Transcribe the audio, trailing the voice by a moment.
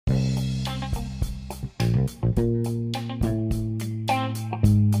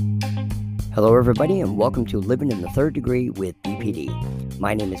Hello everybody and welcome to Living in the Third Degree with BPD.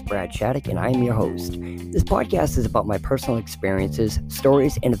 My name is Brad Shattuck and I am your host. This podcast is about my personal experiences,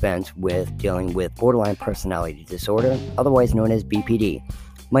 stories, and events with dealing with borderline personality disorder, otherwise known as BPD.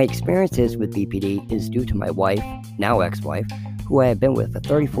 My experiences with BPD is due to my wife, now ex-wife, who I have been with for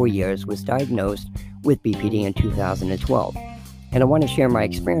 34 years, was diagnosed with BPD in 2012. And I want to share my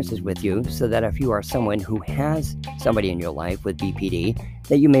experiences with you so that if you are someone who has somebody in your life with BPD,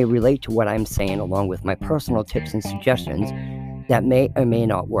 that you may relate to what I'm saying along with my personal tips and suggestions that may or may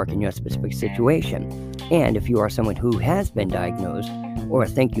not work in your specific situation. And if you are someone who has been diagnosed or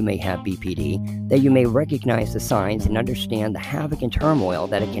think you may have BPD, that you may recognize the signs and understand the havoc and turmoil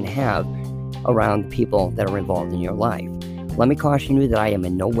that it can have around the people that are involved in your life. Let me caution you that I am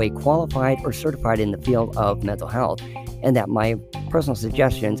in no way qualified or certified in the field of mental health, and that my personal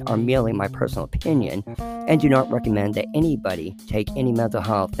suggestions are merely my personal opinion and do not recommend that anybody take any mental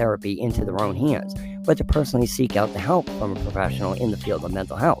health therapy into their own hands, but to personally seek out the help from a professional in the field of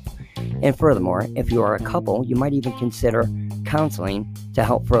mental health. And furthermore, if you are a couple, you might even consider counseling to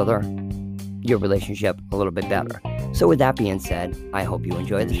help further your relationship a little bit better. So with that being said, I hope you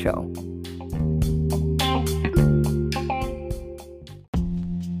enjoy the show.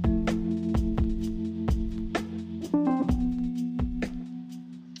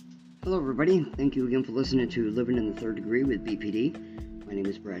 Hello everybody, thank you again for listening to Living in the Third Degree with BPD. My name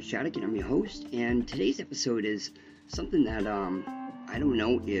is Brad Shattuck and I'm your host, and today's episode is something that I don't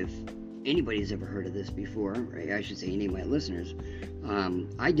know if anybody's ever heard of this before, right? I should say any of my listeners.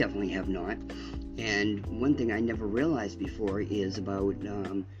 I definitely have not, and one thing I never realized before is about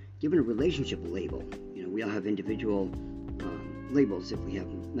giving a relationship a label. You know, we all have individual labels if we have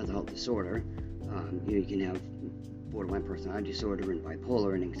mental health disorder. You can have borderline personality disorder and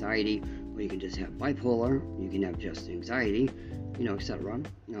bipolar and anxiety, or you can just have bipolar, you can have just anxiety, etc.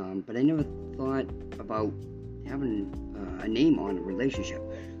 But I never thought about having a name on a relationship.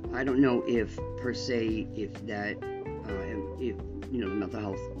 I don't know if per se if that if the mental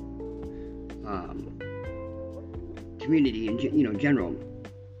health community in general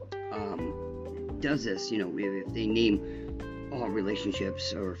does this, if they name all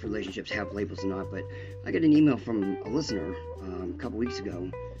relationships, or if relationships have labels or not. But I got an email from a listener a couple weeks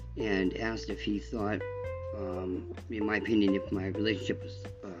ago and asked if he thought, in my opinion, if my relationship was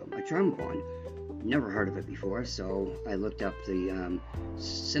a trauma bond. Never heard of it before, so I looked up the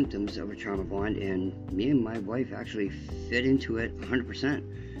symptoms of a trauma bond, and me and my wife actually fit into it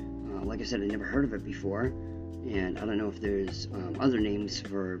 100%. Like I said, I never heard of it before, and I don't know if there's other names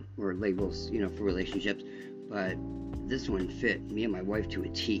or labels, for relationships, but this one fit me and my wife to a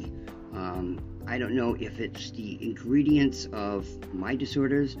T. I don't know if it's the ingredients of my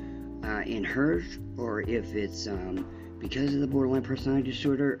disorders in hers, or if it's because of the borderline personality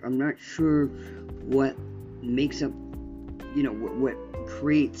disorder. I'm not sure what makes up, what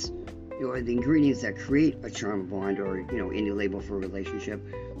creates, or the ingredients that create a trauma bond, or any label for a relationship.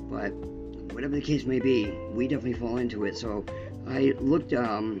 But whatever the case may be, we definitely fall into it. So I looked,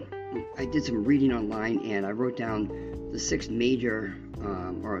 I did some reading online, and I wrote down the 6 major,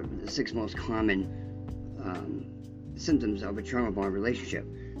 or the 6 most common symptoms of a trauma bond relationship.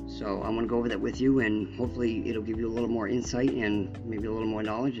 So I'm going to go over that with you, and hopefully it'll give you a little more insight and maybe a little more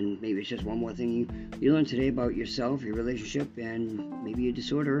knowledge, and maybe it's just one more thing you learn today about yourself, your relationship, and maybe your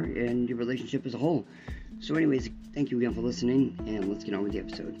disorder and your relationship as a whole. So anyways, thank you again for listening, and let's get on with the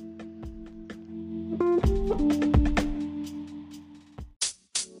episode.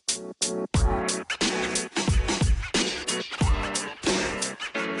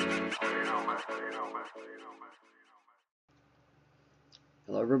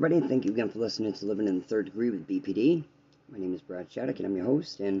 Hello everybody, thank you again for listening to Living in the Third Degree with BPD. My name is Brad Shattuck and I'm your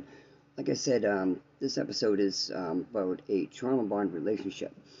host, and like I said, this episode is about a trauma bond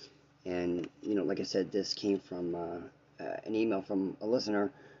relationship. And like I said, this came from an email from a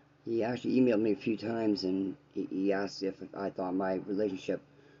listener. He actually emailed me a few times, and he asked if I thought my relationship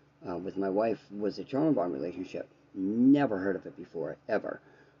with my wife was a trauma bond relationship. Never heard of it before, ever.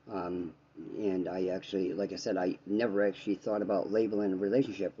 And I actually, like I said, I never actually thought about labeling a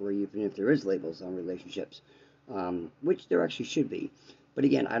relationship, or even if there is labels on relationships, which there actually should be. But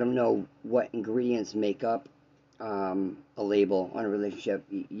again, I don't know what ingredients make up a label on a relationship,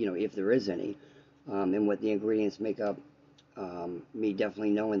 if there is any, and what the ingredients make up me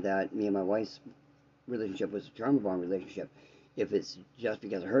definitely knowing that me and my wife's relationship was a trauma bond relationship. If it's just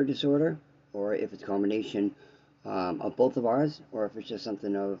because of her disorder, or if it's a combination of both of ours, or if it's just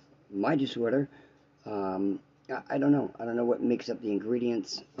something of my disorder, I don't know. I don't know what makes up the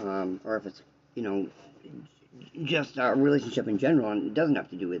ingredients, or if it's you know, just our relationship in general, and it doesn't have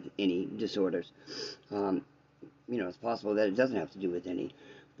to do with any disorders. Um, it's possible that it doesn't have to do with any,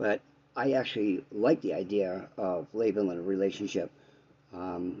 but I actually like the idea of labeling a relationship.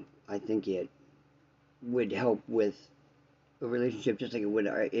 I think it would help with a relationship just like it would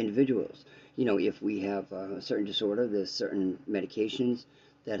our individuals. If we have a certain disorder, there's certain medications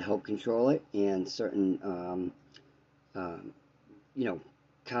that help control it, and certain, um, you know,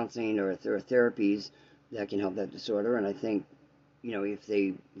 counseling or therapies that can help that disorder. And I think, if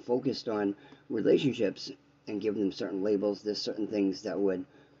they focused on relationships and give them certain labels, there's certain things that would,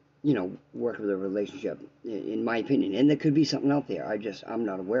 work with a relationship, in my opinion. And there could be something out there. I'm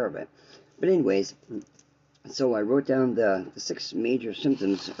not aware of it. But anyways, so I wrote down the 6 major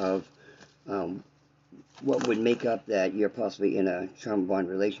symptoms of um, what would make up that you're possibly in a trauma bond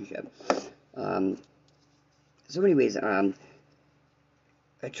relationship. Um, anyways, a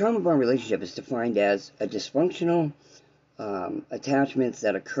trauma bond relationship is defined as a dysfunctional attachments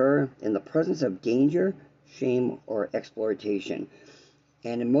that occur in the presence of danger, shame, or exploitation,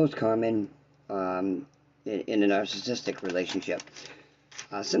 and in most common in a narcissistic relationship.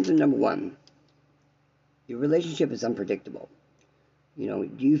 Symptom number 1: your relationship is unpredictable. Do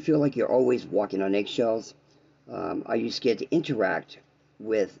you feel like you're always walking on eggshells? Are you scared to interact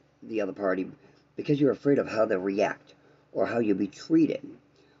with the other party because you're afraid of how they'll react or how you'll be treated?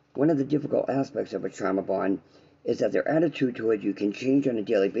 One of the difficult aspects of a trauma bond is that their attitude toward you can change on a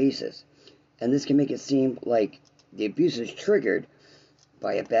daily basis, and this can make it seem like the abuse is triggered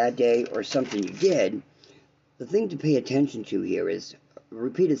by a bad day or something you did. The thing to pay attention to here is a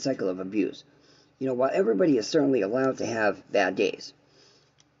repeated cycle of abuse. While everybody is certainly allowed to have bad days,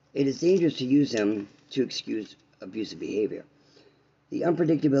 it is dangerous to use them to excuse abusive behavior. The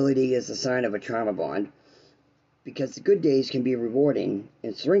unpredictability is a sign of a trauma bond because the good days can be rewarding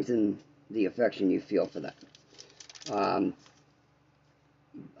and strengthen the affection you feel for them.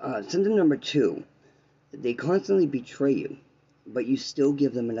 Symptom number 2: they constantly betray you, but you still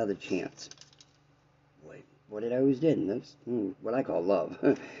give them another chance. Wait, what did I always did? And that's what I call love.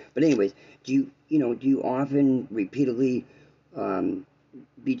 But anyways, do you often repeatedly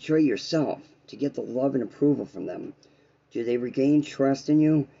betray yourself to get the love and approval from them? Do they regain trust in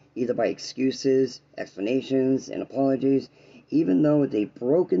you, either by excuses, explanations, and apologies, even though they've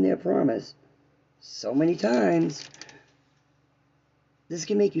broken their promise so many times? This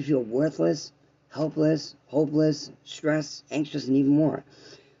can make you feel worthless, helpless, hopeless, stressed, anxious, and even more.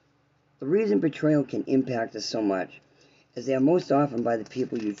 The reason betrayal can impact us so much is they are most often by the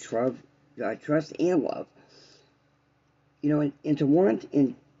people you trust and love. And to want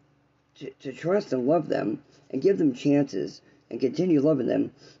and to trust and love them and give them chances and continue loving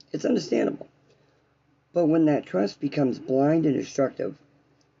them, it's understandable. But when that trust becomes blind and destructive,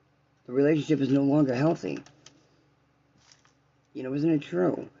 the relationship is no longer healthy. Isn't it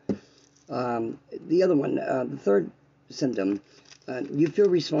true? The other one, the third symptom, you feel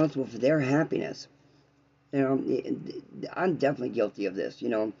responsible for their happiness. I'm definitely guilty of this.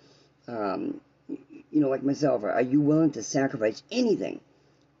 Like myself, are you willing to sacrifice anything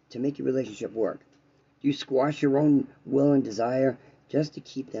to make your relationship work? Do you squash your own will and desire just to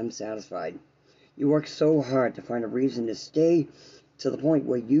keep them satisfied? You work so hard to find a reason to stay, to the point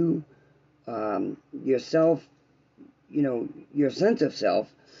where you yourself, your sense of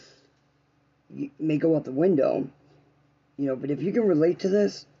self may go out the window. But if you can relate to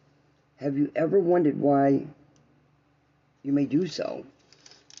this, have you ever wondered why you may do so?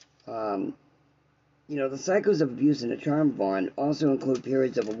 The cycles of abuse in a trauma bond also include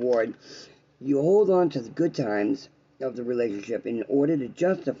periods of reward. You hold on to the good times of the relationship in order to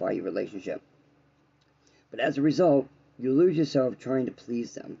justify your relationship. But as a result, you lose yourself trying to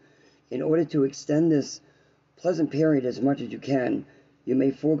please them. In order to extend this pleasant period as much as you can, you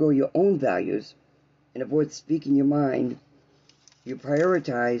may forego your own values and avoid speaking your mind. You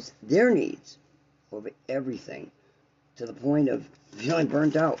prioritize their needs over everything to the point of feeling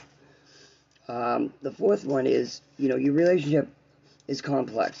burnt out. The fourth one is, your relationship is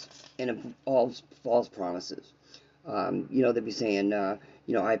complex and involves false promises. They'll be saying,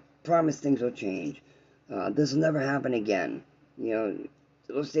 I promise things will change. This will never happen again.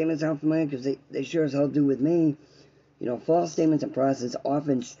 Those statements sound familiar because they sure as hell do with me. False statements and promises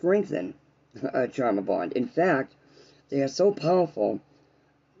often strengthen a trauma bond. In fact, they are so powerful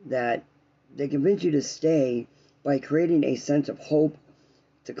that they convince you to stay by creating a sense of hope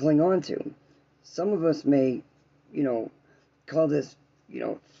to cling on to. Some of us may, call this,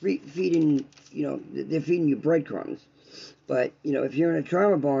 feeding, they're feeding you breadcrumbs. But, if you're in a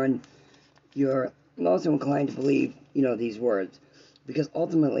trauma bond, you're also inclined to believe, these words. because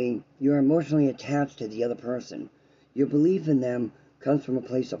ultimately you're emotionally attached to the other person. Your belief in them comes from a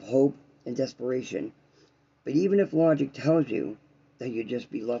place of hope and desperation. But even if logic tells you that you'd just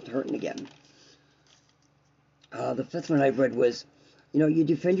be left hurting again. The fifth one I read was, you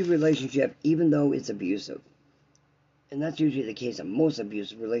defend your relationship even though it's abusive. And that's usually the case in most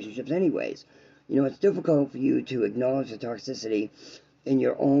abusive relationships anyways. It's difficult for you to acknowledge the toxicity in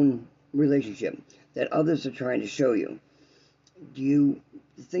your own relationship that others are trying to show you. Do you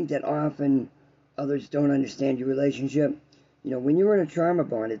think that often others don't understand your relationship? When you're in a trauma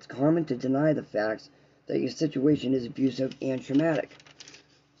bond, it's common to deny the facts that your situation is abusive and traumatic.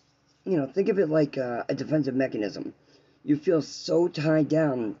 Think of it like a defensive mechanism. You feel so tied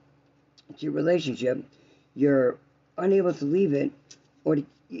down to your relationship, you're unable to leave it, or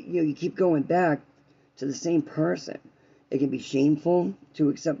you keep going back to the same person. It can be shameful to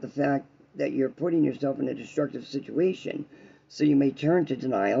accept the fact that you're putting yourself in a destructive situation, so you may turn to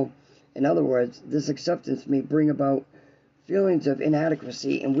denial. In other words, this acceptance may bring about feelings of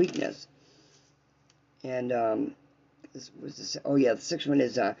inadequacy and weakness. And the sixth one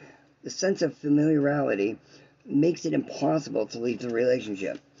is the sense of familiarity makes it impossible to leave the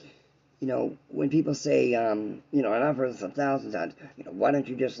relationship. When people say, and I've heard this 1,000 times, why don't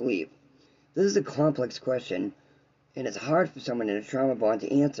you just leave? This is a complex question, and it's hard for someone in a trauma bond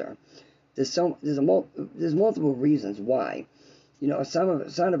to answer. There's multiple reasons why. A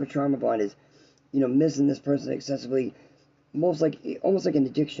sign of a trauma bond is, missing this person excessively, almost like an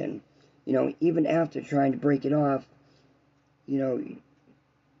addiction. Even after trying to break it off,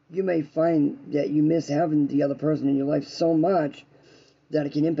 you may find that you miss having the other person in your life so much that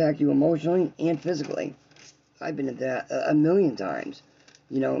it can impact you emotionally and physically. I've been at that a million times.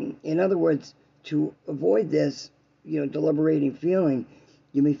 In other words, to avoid this, deliberating feeling,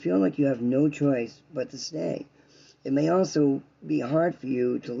 you may feel like you have no choice but to stay. It may also be hard for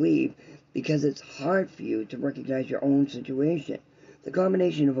you to leave because it's hard for you to recognize your own situation. The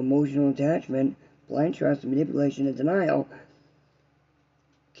combination of emotional attachment, blind trust, manipulation, and denial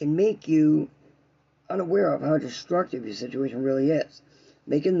can make you unaware of how destructive your situation really is,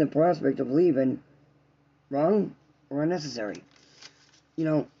 making the prospect of leaving wrong or unnecessary.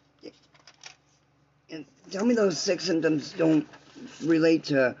 And tell me those 6 symptoms don't relate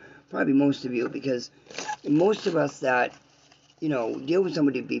to probably most of you, because most of us that, deal with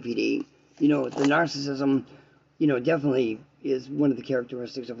somebody with BPD, the narcissism, definitely is one of the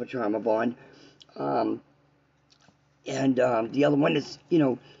characteristics of a trauma bond. And the other one is,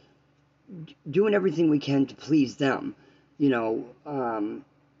 doing everything we can to please them,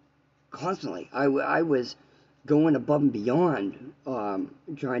 constantly. I was going above and beyond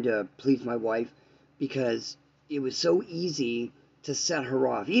trying to please my wife, because it was so easy to set her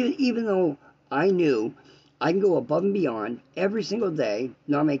off. Even though I knew I can go above and beyond every single day,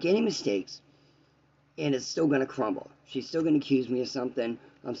 not make any mistakes, and it's still going to crumble. She's still going to accuse me of something.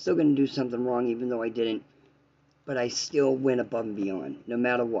 I'm still going to do something wrong even though I didn't. But I still went above and beyond, no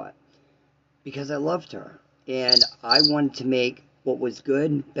matter what, because I loved her. And I wanted to make what was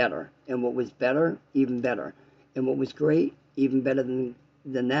good better, and what was better even better, and what was great even better than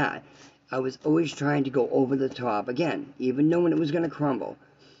that. I was always trying to go over the top, again, even knowing it was going to crumble,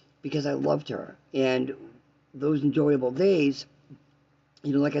 because I loved her. And those enjoyable days,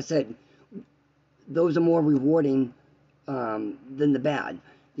 like I said, those are more rewarding than the bad.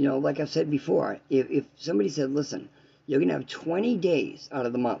 Like I've said before, if somebody said, listen, you're going to have 20 days out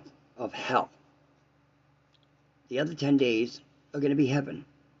of the month of hell, the other 10 days are going to be heaven.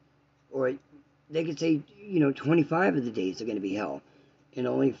 Or they could say, 25 of the days are going to be hell, and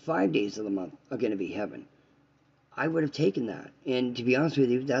only 5 days of the month are going to be heaven. I would have taken that. And to be honest with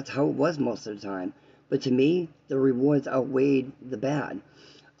you, that's how it was most of the time. But to me, the rewards outweighed the bad.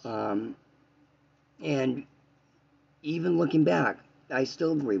 And even looking back, I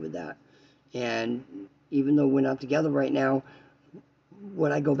still agree with that. And even though we're not together right now,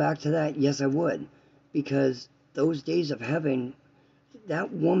 would I go back to that? Yes, I would. Because those days of heaven,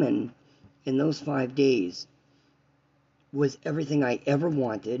 that woman in those 5 days was everything I ever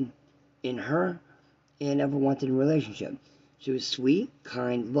wanted in her and ever wanted in a relationship. She was sweet,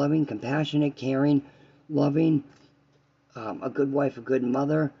 kind, loving, compassionate, caring, loving, a good wife, a good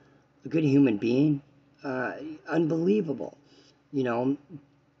mother, a good human being, unbelievable.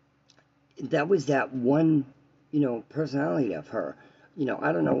 That was that one, personality of her.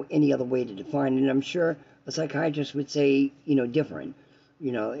 I don't know any other way to define it, and I'm sure a psychiatrist would say, different,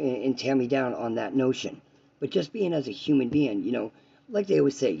 and tear me down on that notion. But just being as a human being, like they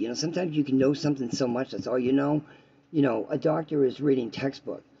always say, sometimes you can know something so much that's all you know. A doctor is reading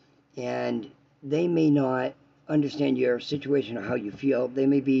textbook, and they may not understand your situation or how you feel. They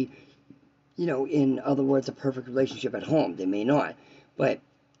may be, in other words, a perfect relationship at home. They may not. But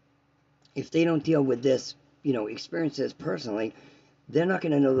if they don't deal with this, experiences personally, they're not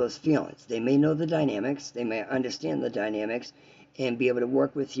going to know those feelings. They may know the dynamics, they may understand the dynamics, and be able to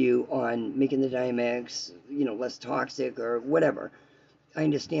work with you on making the dynamics, less toxic or whatever. I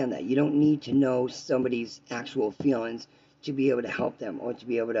understand that. You don't need to know somebody's actual feelings to be able to help them or to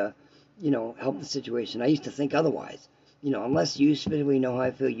be able to, help the situation. I used to think otherwise. Unless you specifically know how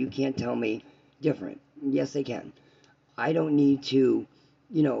I feel, you can't tell me different. Yes, they can. I don't need to,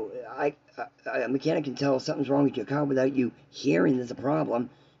 a mechanic can tell something's wrong with your car without you hearing there's a problem.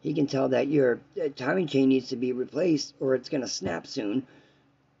 He can tell that your timing chain needs to be replaced or it's going to snap soon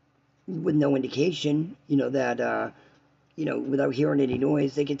with no indication, that, without hearing any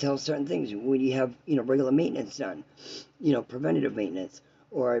noise, they can tell certain things when you have, regular maintenance done, preventative maintenance,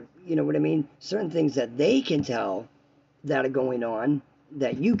 or, what I mean? Certain things that they can tell that are going on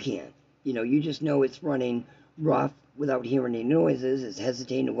that you can't. You just know it's running rough without hearing any noises, it's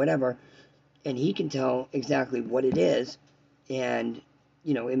hesitating or whatever, and he can tell exactly what it is, and,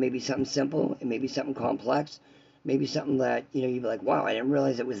 it may be something simple, it may be something complex, maybe something that, you'd be like, wow, I didn't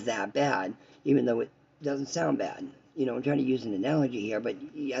realize it was that bad, even though it doesn't sound bad. I'm trying to use an analogy here, but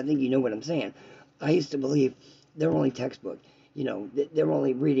I think you know what I'm saying. I used to believe they're only textbook. They're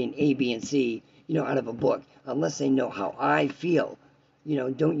only reading A, B, and C, out of a book, unless they know how I feel.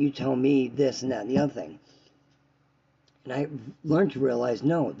 Don't you tell me this and that and the other thing. And I learned to realize,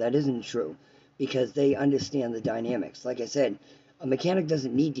 no, that isn't true, because they understand the dynamics. Like I said, a mechanic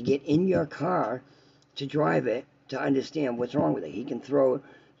doesn't need to get in your car to drive it to understand what's wrong with it. He can throw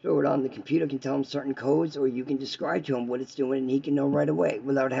it on the computer, can tell him certain codes, or you can describe to him what it's doing, and he can know right away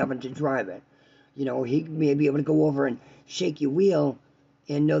without having to drive it. He may be able to go over and shake your wheel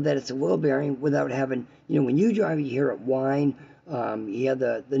and know that it's a wheel bearing without having, when you drive, you hear it whine, you hear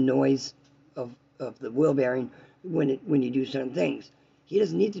the noise of the wheel bearing when you do certain things. He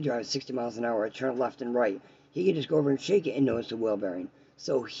doesn't need to drive 60 miles an hour or turn left and right. He can just go over and shake it and know it's a wheel bearing.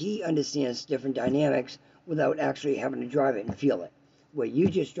 So he understands different dynamics without actually having to drive it and feel it, where you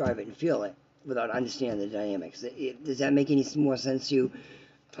just drive it and feel it without understanding the dynamics. Does that make any more sense to you?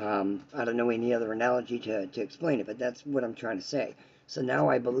 I don't know any other analogy to explain it, but that's what I'm trying to say. So now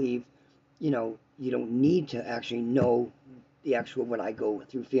I believe, you don't need to actually know the actual when I go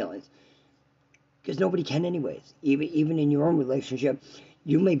through feelings, because nobody can anyways. Even in your own relationship,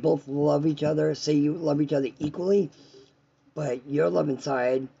 you may both love each other, say you love each other equally, but your love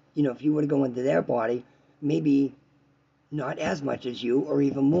inside, if you were to go into their body, maybe not as much as you or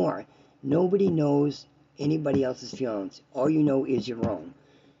even more. Nobody knows anybody else's feelings. All you know is your own.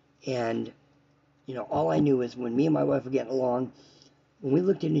 And, all I knew is when me and my wife were getting along, when we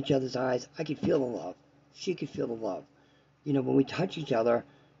looked in each other's eyes, I could feel the love. She could feel the love. When we touch each other,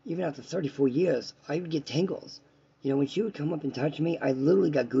 even after 34 years, I would get tingles. When she would come up and touch me, I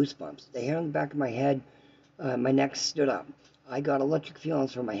literally got goosebumps. The hair on the back of my head, my neck stood up. I got electric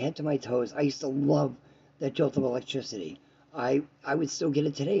feelings from my head to my toes. I used to love that jolt of electricity. I would still get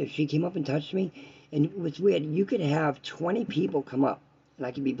it today if she came up and touched me. And it was weird. You could have 20 people come up, and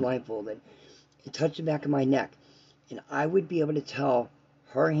I could be blindfolded, and touch the back of my neck. And I would be able to tell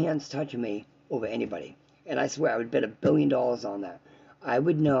her hands touching me over anybody. And I swear, I would bet $1 billion on that. I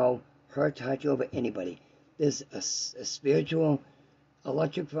would know her touch over anybody. There's a spiritual,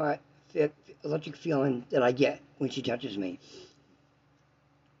 electric feeling that I get when she touches me.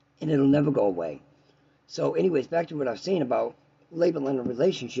 And it'll never go away. So anyways, back to what I was saying about labeling a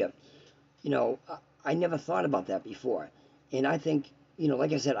relationship. I never thought about that before. And I think,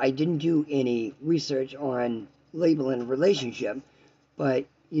 like I said, I didn't do any research on labeling a relationship. But,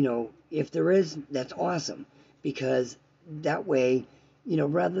 if there is, that's awesome. Because that way,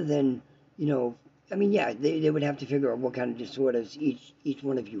 rather than, they would have to figure out what kind of disorders each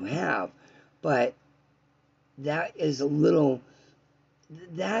one of you have. But that is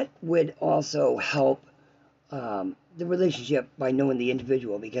that would also help the relationship by knowing the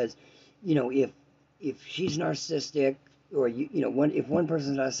individual, because if she's narcissistic, or if one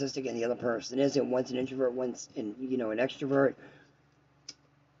person's narcissistic and the other person isn't, one's an introvert, one's an extrovert,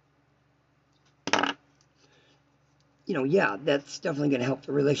 that's definitely going to help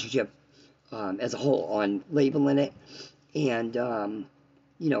the relationship as a whole on labeling it, and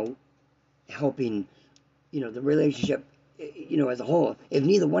helping the relationship as a whole. If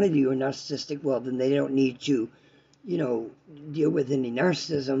neither one of you are narcissistic, well, then they don't need to deal with any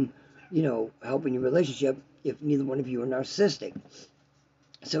narcissism helping your relationship if neither one of you are narcissistic.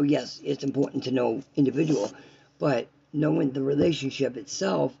 So yes, it's important to know individual, but knowing the relationship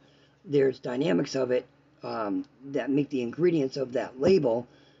itself, there's dynamics of it that make the ingredients of that label,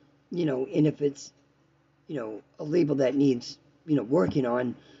 and if it's, a label that needs, working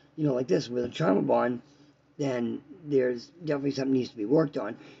on, like this with a trauma bond, then there's definitely something needs to be worked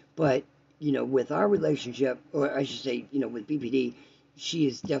on. But, with our relationship, or I should say, with BPD, she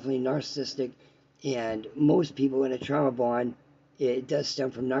is definitely narcissistic, and most people in a trauma bond, it does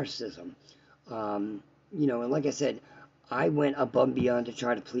stem from narcissism. And like I said, I went above and beyond to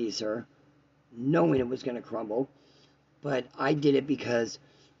try to please her, knowing it was going to crumble. But I did it because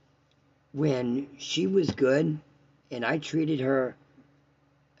when she was good and I treated her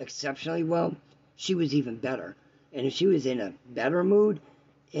exceptionally well, she was even better. And if she was in a better mood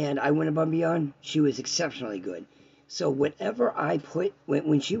and I went above and beyond, she was exceptionally good. So whatever I put,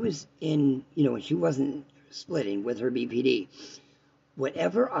 when she was in, when she wasn't splitting with her BPD,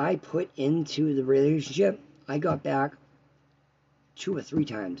 whatever I put into the relationship, I got back 2 or 3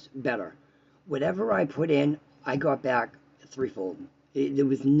 times better. Whatever I put in, I got back threefold. There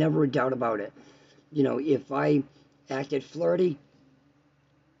was never a doubt about it. If I acted flirty,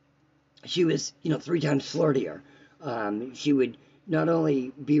 she was, 3 times flirtier. She would not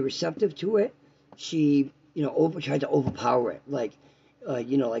only be receptive to it, she, tried to overpower it. Like,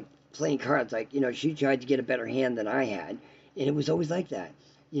 like playing cards. Like, she tried to get a better hand than I had. And it was always like that.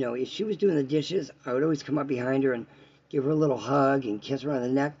 If she was doing the dishes, I would always come up behind her and give her a little hug and kiss her on the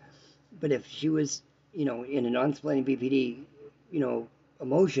neck. But if she was, in a non-splitting BPD,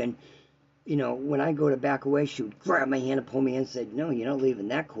 emotion, when I go to back away, she would grab my hand and pull me in and say, no, you're not leaving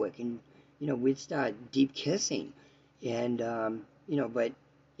that quick. And, we'd start deep kissing. And, but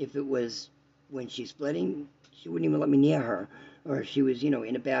if it was when she's splitting, she wouldn't even let me near her. Or if she was,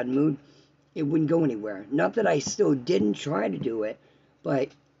 in a bad mood, it wouldn't go anywhere. Not that I still didn't try to do it, but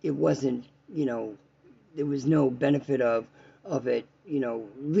it wasn't, there was no benefit of it,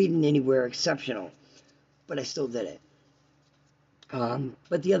 leading anywhere exceptional. But I still did it.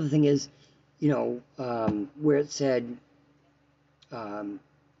 But the other thing is, where it said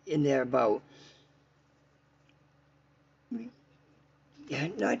in there about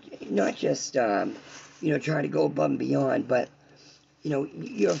not just trying to go above and beyond, but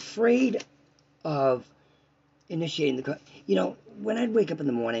you're afraid of initiating when I'd wake up in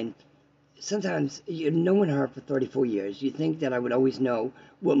the morning, sometimes knowing her for 34 years, you think that I would always know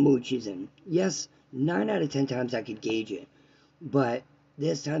what mood she's in. Yes, 9 out of 10 times I could gauge it, but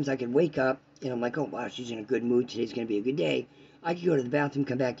there's times I could wake up and I'm like, oh wow, she's in a good mood, today's going to be a good day. I could go to the bathroom,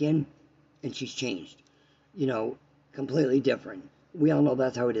 come back in, and she's changed, completely different. We all know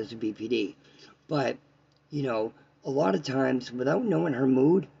that's how it is with BPD. But, a lot of times, without knowing her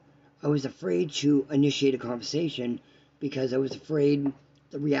mood, I was afraid to initiate a conversation because I was afraid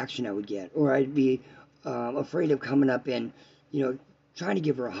the reaction I would get. Or I'd be afraid of coming up and, trying to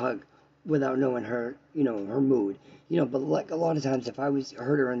give her a hug without knowing her, her mood. But like a lot of times, if I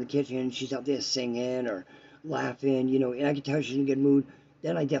heard her in the kitchen, she's out there singing or laughing, and I could tell she's in a good mood,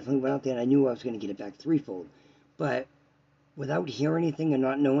 then I definitely went out there and I knew I was going to get it back threefold. But without hearing anything and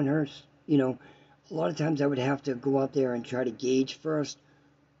not knowing her, a lot of times I would have to go out there and try to gauge first.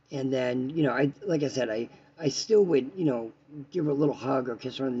 And then, like I said, I still would, give her a little hug or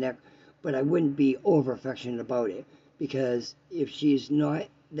kiss her on the neck, but I wouldn't be over affectionate about it. Because if she's not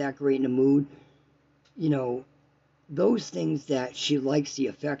that great in a mood, those things that she likes the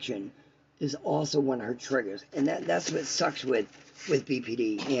affection is also one of her triggers. And that's what sucks with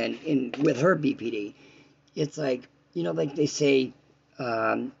BPD and with her BPD. It's like, like they say,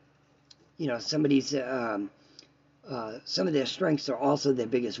 somebody's, some of their strengths are also their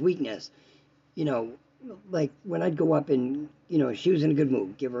biggest weakness. Like when I'd go up and, she was in a good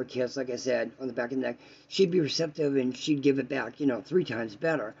mood, give her a kiss, like I said, on the back of the neck, she'd be receptive and she'd give it back, 3 times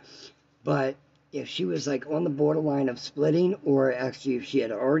better. But if she was like on the borderline of splitting, or actually if she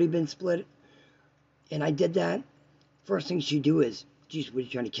had already been split, and I did that, first thing she'd do is, geez, what are you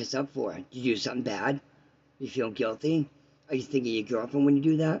trying to kiss up for? Did you do something bad? You feel guilty? Are you thinking of your girlfriend when you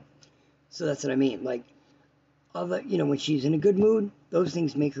do that? So that's what I mean. Like, when she's in a good mood, those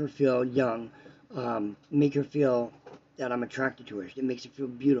things make her feel young, make her feel that I'm attracted to her. It makes her feel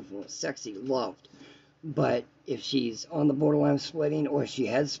beautiful, sexy, loved. But if she's on the borderline of splitting, or she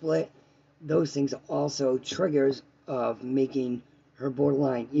has split, those things are also triggers of making her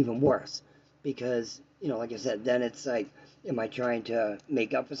borderline even worse. Because, like I said, then it's like, am I trying to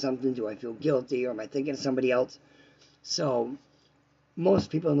make up for something? Do I feel guilty? Or am I thinking of somebody else? So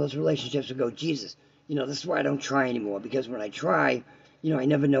most people in those relationships will go, Jesus, this is why I don't try anymore. Because when I try, I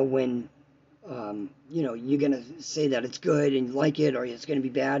never know when, you're going to say that it's good and you like it, or it's going to be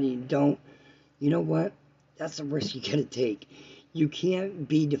bad and you don't. You know what? That's the risk you got to take. You can't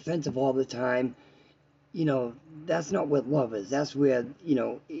be defensive all the time you know, that's not what love is. That's where,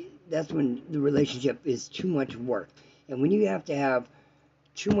 that's when the relationship is too much work. And when you have to have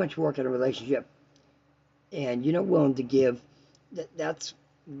too much work in a relationship and you're not willing to give, that's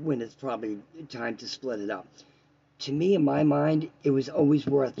when it's probably time to split it up. To me, in my mind, it was always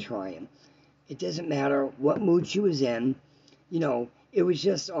worth trying. It doesn't matter what mood she was in, it was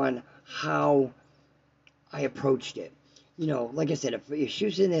just on how I approached it. Like I said, if she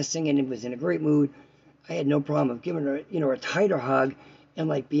was in there singing and was in a great mood, I had no problem of giving her, a tighter hug and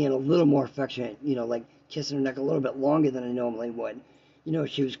like being a little more affectionate, like kissing her neck a little bit longer than I normally would. If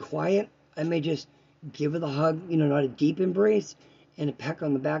she was quiet, I may just give her the hug, not a deep embrace and a peck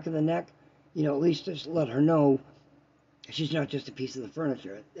on the back of the neck, at least just let her know she's not just a piece of the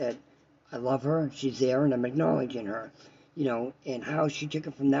furniture, that I love her, she's there, and I'm acknowledging her, and how she took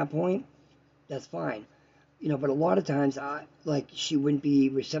it from that point, that's fine. But a lot of times, she wouldn't be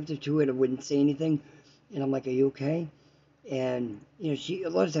receptive to it or wouldn't say anything, and I'm like, "Are you okay?" And a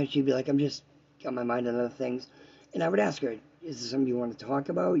lot of times she'd be like, "I'm just got my mind on other things," and I would ask her, "Is there something you want to talk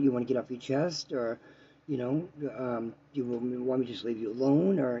about? You want to get off your chest, or do you want me to just leave you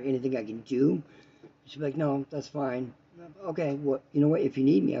alone, or anything I can do?" She'd be like, "No, that's fine." Okay, well, you know what? If you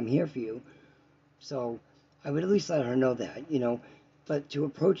need me, I'm here for you. So I would at least let her know that, but to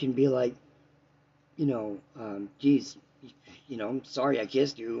approach and be like, geez, I'm sorry I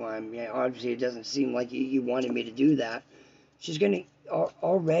kissed you. Yeah, obviously it doesn't seem like you wanted me to do that. She's going to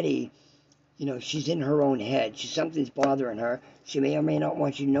already, she's in her own head. Something's bothering her. She may or may not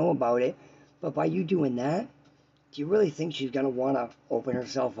want you to know about it. But by you doing that, do you really think she's going to want to open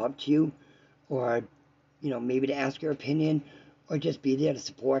herself up to you? Or, maybe to ask her opinion or just be there to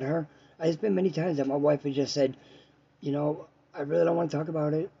support her? There's been many times that my wife has just said, I really don't want to talk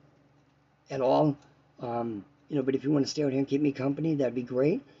about it at all. But if you want to stay out here and keep me company, that'd be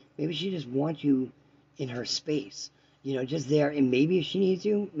great. Maybe she just wants you in her space, just there. And maybe if she needs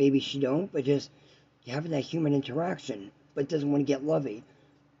you, maybe she don't, but just having that human interaction, but doesn't want to get lovey.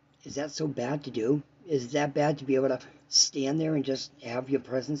 Is that so bad to do? Is that bad to be able to stand there and just have your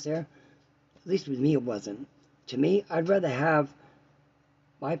presence there? At least with me, it wasn't. To me, I'd rather have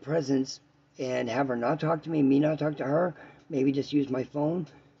my presence and have her not talk to me not talk to her, maybe just use my phone,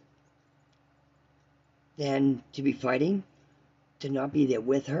 than to be fighting, to not be there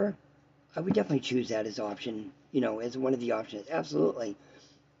with her. I would definitely choose that as option, as one of the options. Absolutely.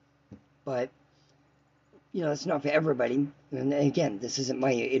 But, it's not for everybody. And again, this isn't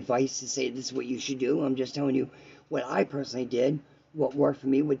my advice to say this is what you should do. I'm just telling you what I personally did, what worked for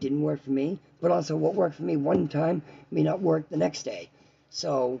me, what didn't work for me, but also what worked for me one time may not work the next day.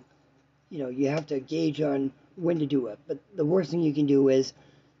 So, you have to gauge on when to do it. But the worst thing you can do is,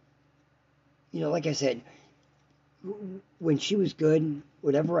 like I said, when she was good,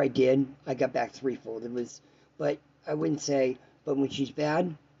 whatever I did, I got back threefold. But I wouldn't say, but when she's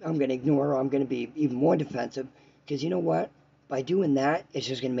bad, I'm going to ignore her. I'm going to be even more defensive because you know what? By doing that, it's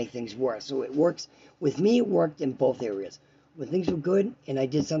just going to make things worse. So it works. With me, it worked in both areas. When things were good and I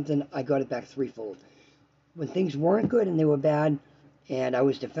did something, I got it back threefold. When things weren't good and they were bad and I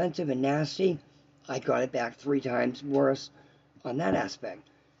was defensive and nasty, I got it back 3 times worse on that aspect.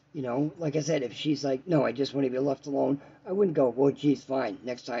 Like I said, if she's like, no, I just want to be left alone, I wouldn't go, well, geez, fine.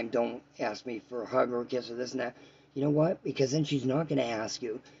 Next time, don't ask me for a hug or a kiss or this and that. You know what? Because then she's not going to ask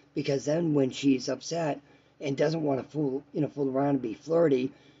you. Because then when she's upset and doesn't want to fool around and be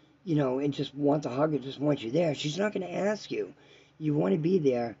flirty, and just wants a hug or just wants you there, she's not going to ask you. You want to be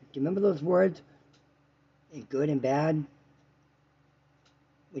there. Do you remember those words? And good and bad?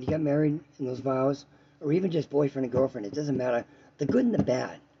 When you got married and those vows, or even just boyfriend and girlfriend, it doesn't matter. The good and the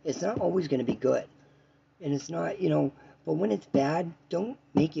bad. It's not always going to be good. And it's not, but when it's bad, don't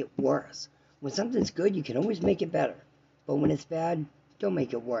make it worse. When something's good, you can always make it better. But when it's bad, don't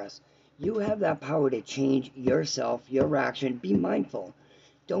make it worse. You have that power to change yourself, your action. Be mindful.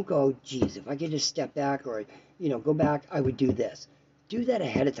 Don't go, geez, if I could just step back or, go back, I would do this. Do that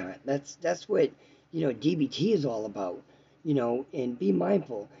ahead of time. That's what, DBT is all about, and be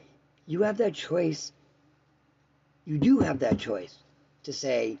mindful. You have that choice. You do have that choice to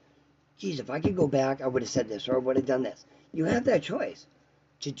say, geez, if I could go back, I would have said this or I would have done this. You have that choice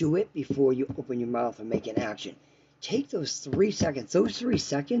to do it before you open your mouth and make an action. Take those 3 seconds. Those 3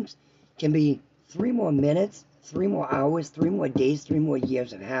 seconds can be 3 more minutes, 3 more hours, 3 more days, 3 more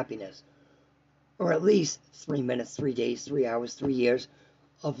years of happiness. Or at least 3 minutes, 3 days, 3 hours, 3 years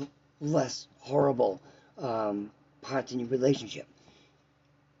of less horrible parts in your relationship.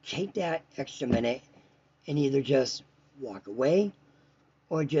 Take that extra minute and either just walk away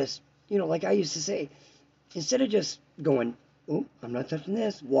or just, like I used to say, instead of just going, oh, I'm not touching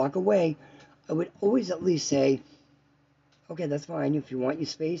this, walk away, I would always at least say, okay, that's fine. If you want your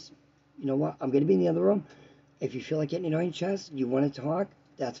space, you know what? I'm going to be in the other room. If you feel like getting it on your chest, you want to talk,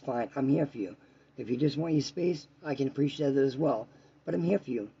 that's fine. I'm here for you. If you just want your space, I can appreciate that as well. But I'm here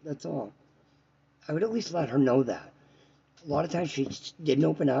for you. That's all. I would at least let her know that. A lot of times she didn't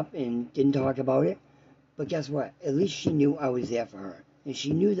open up and didn't talk about it. But guess what? At least she knew I was there for her. And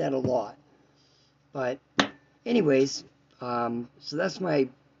she knew that a lot. But anyways, so that's my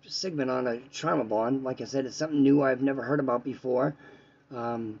segment on a trauma bond. Like I said, it's something new I've never heard about before.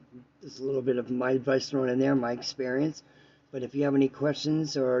 There's a little bit of my advice thrown in there, my experience. But if you have any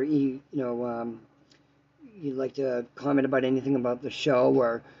questions or you'd like to comment about anything about the show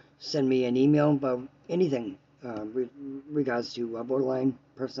or send me an email about anything regards to borderline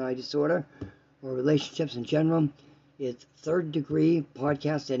personality disorder or relationships in general, it's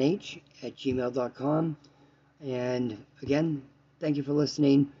thirddegreepodcastnh@gmail.com. And again, thank you for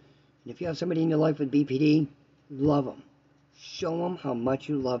listening. And if you have somebody in your life with BPD, love them. Show them how much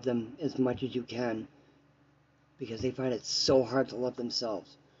you love them as much as you can, because they find it so hard to love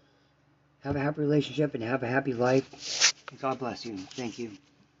themselves. Have a happy relationship and have a happy life. God bless you. Thank you.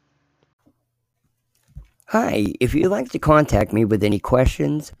 Hi, if you'd like to contact me with any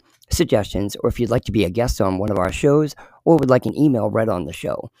questions, suggestions, or if you'd like to be a guest on one of our shows or would like an email read on the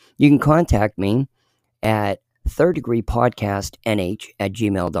show, you can contact me at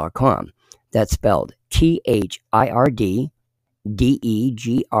thirddegreepodcastnh@gmail.com. That's spelled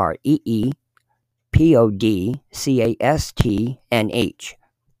thirddegrepodcastnh.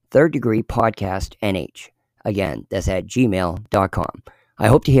 Third Degree Podcast NH. Again, that's at gmail.com. I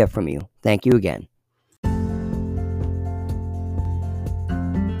hope to hear from you. Thank you again.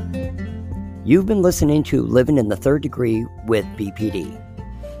 You've been listening to Living in the Third Degree with BPD.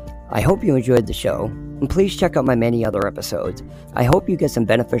 I hope you enjoyed the show, and please check out my many other episodes. I hope you get some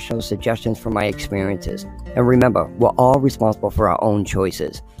beneficial suggestions from my experiences. And remember, we're all responsible for our own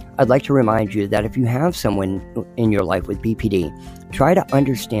choices. I'd like to remind you that if you have someone in your life with BPD, try to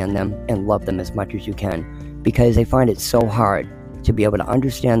understand them and love them as much as you can, because they find it so hard to be able to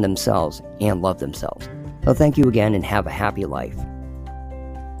understand themselves and love themselves. So thank you again and have a happy life.